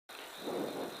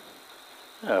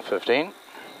15.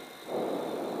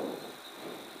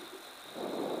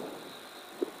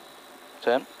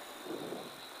 10.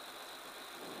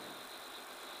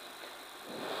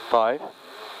 5,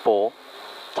 4,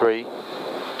 3,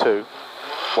 2,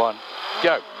 1,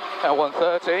 go. Now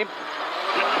 130.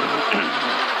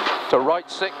 To right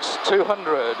 6,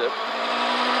 200.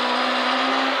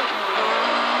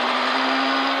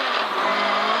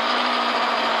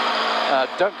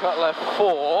 Don't cut left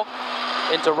 4,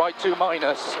 into right 2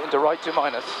 minus, into right 2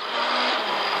 minus.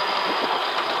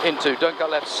 Into don't cut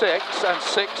left 6 and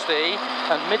 60,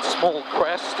 and mid small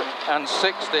crest and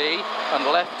 60, and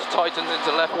left tightens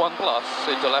into left 1 plus,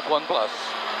 into left 1 plus.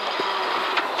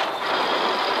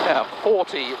 Now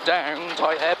 40 down,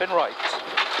 tight hairpin right.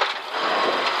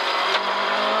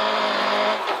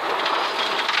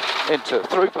 Into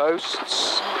through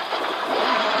posts,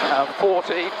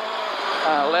 40,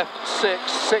 left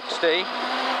 6, 60,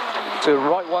 to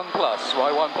right 1 plus,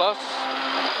 right 1 plus.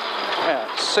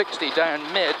 60 down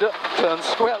mid, turn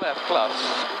square left plus.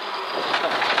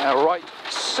 Right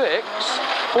 6,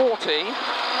 40,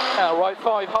 right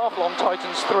 5 half long,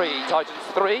 tightens 3,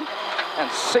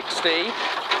 and 60,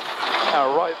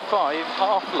 right 5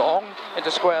 half long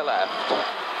into square left.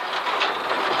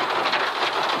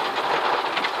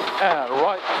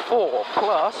 Right 4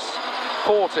 plus,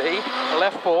 40,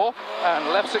 left 4, and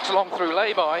left 6 long through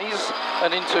lay-bys,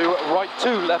 and into right 2,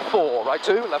 left 4, right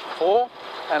 2, left 4,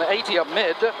 and 80 up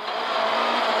mid,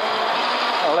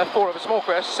 left 4 over small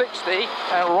crest, 60,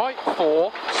 and right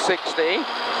 4, 60,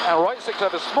 and right 6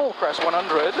 over small crest,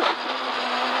 100,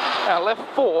 and left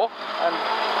 4, and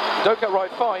don't get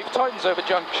right 5, tightens over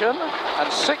junction,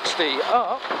 and 60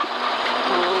 up,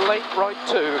 late right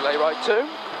 2,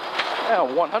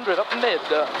 and 100 up mid,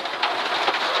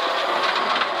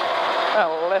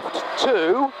 and left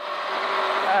 2,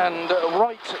 and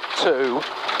right 2,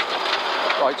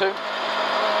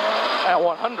 and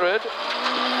 100,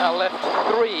 and left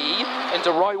 3,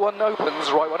 into right 1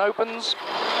 opens,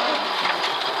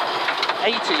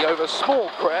 80 over small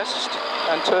crest,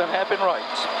 and turn hairpin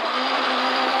right.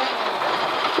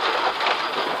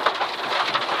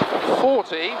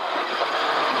 40,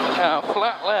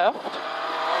 flat left,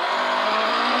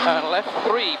 and left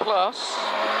 3 plus,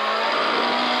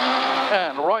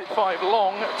 and right 5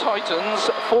 long, tightens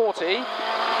 40,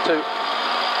 to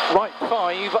right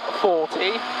 5,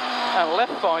 40, and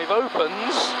left 5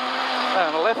 opens,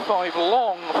 and left 5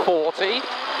 long, 40,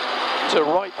 to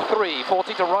right 3,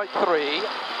 40 to right 3,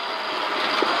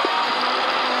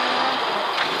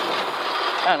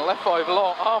 and left 5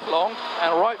 long, half long,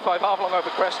 and right 5 half long over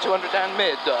crest, 200 down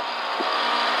mid.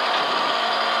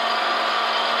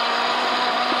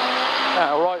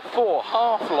 Now right 4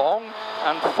 half long,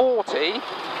 and 40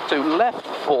 to left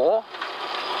 4,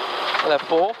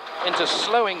 into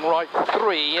slowing right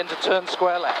 3, into turn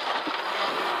square left.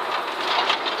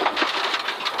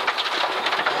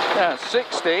 Now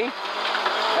 60,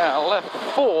 left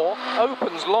 4,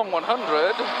 opens long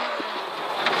 100,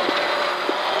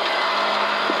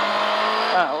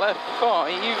 left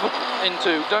 5,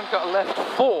 into don't cut left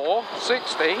 4,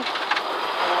 60,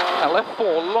 left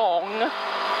 4 long,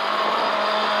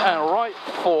 and right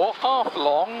 4 half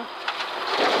long,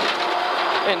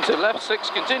 into left 6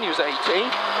 continues 80,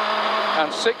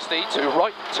 and 60 to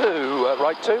right 2,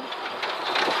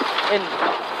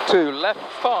 into left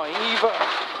 5,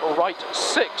 right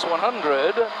 6,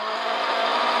 100,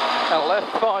 and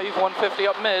left 5, 150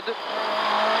 up mid,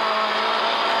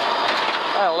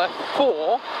 and left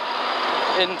 4,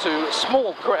 into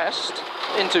small crest,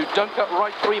 into don't cut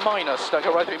right 3 minus,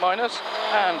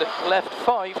 and left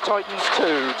 5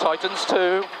 tightens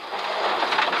 2,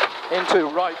 into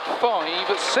right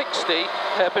 5, 60,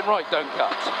 hairpin right, don't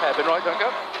cut,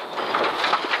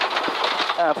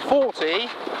 40,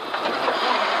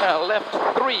 left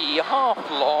 3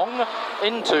 half long,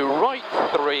 into right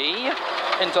 3,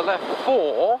 into left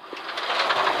 4,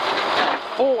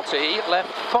 40,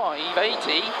 left 5,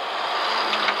 80,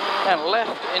 and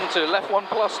left into left 1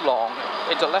 plus long,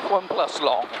 into left 1 plus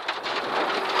long.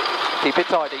 Keep it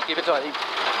tidy,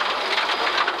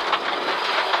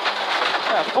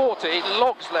 40,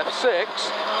 logs left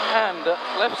 6, and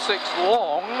left 6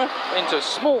 long, into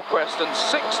small crest, and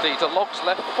 60 to logs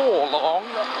left 4 long,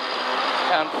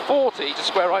 and 40 to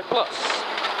square right plus,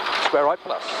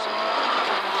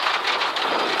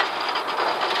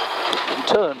 and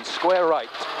turn square right.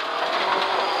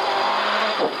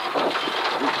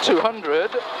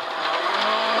 200,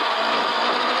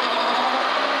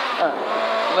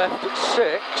 left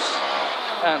 6,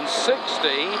 and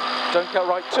 60, don't cut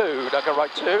right 2,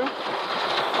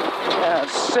 and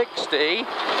 60,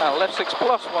 left 6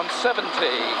 plus 170,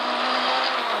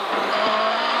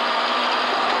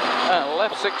 And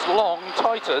left 6 long,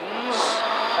 tightens,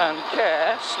 and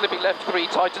care, slippy left 3,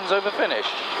 tightens over finish.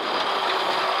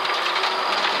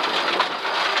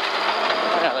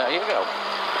 Yeah, there you go.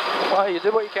 Well, you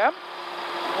did what you can.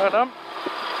 Well done.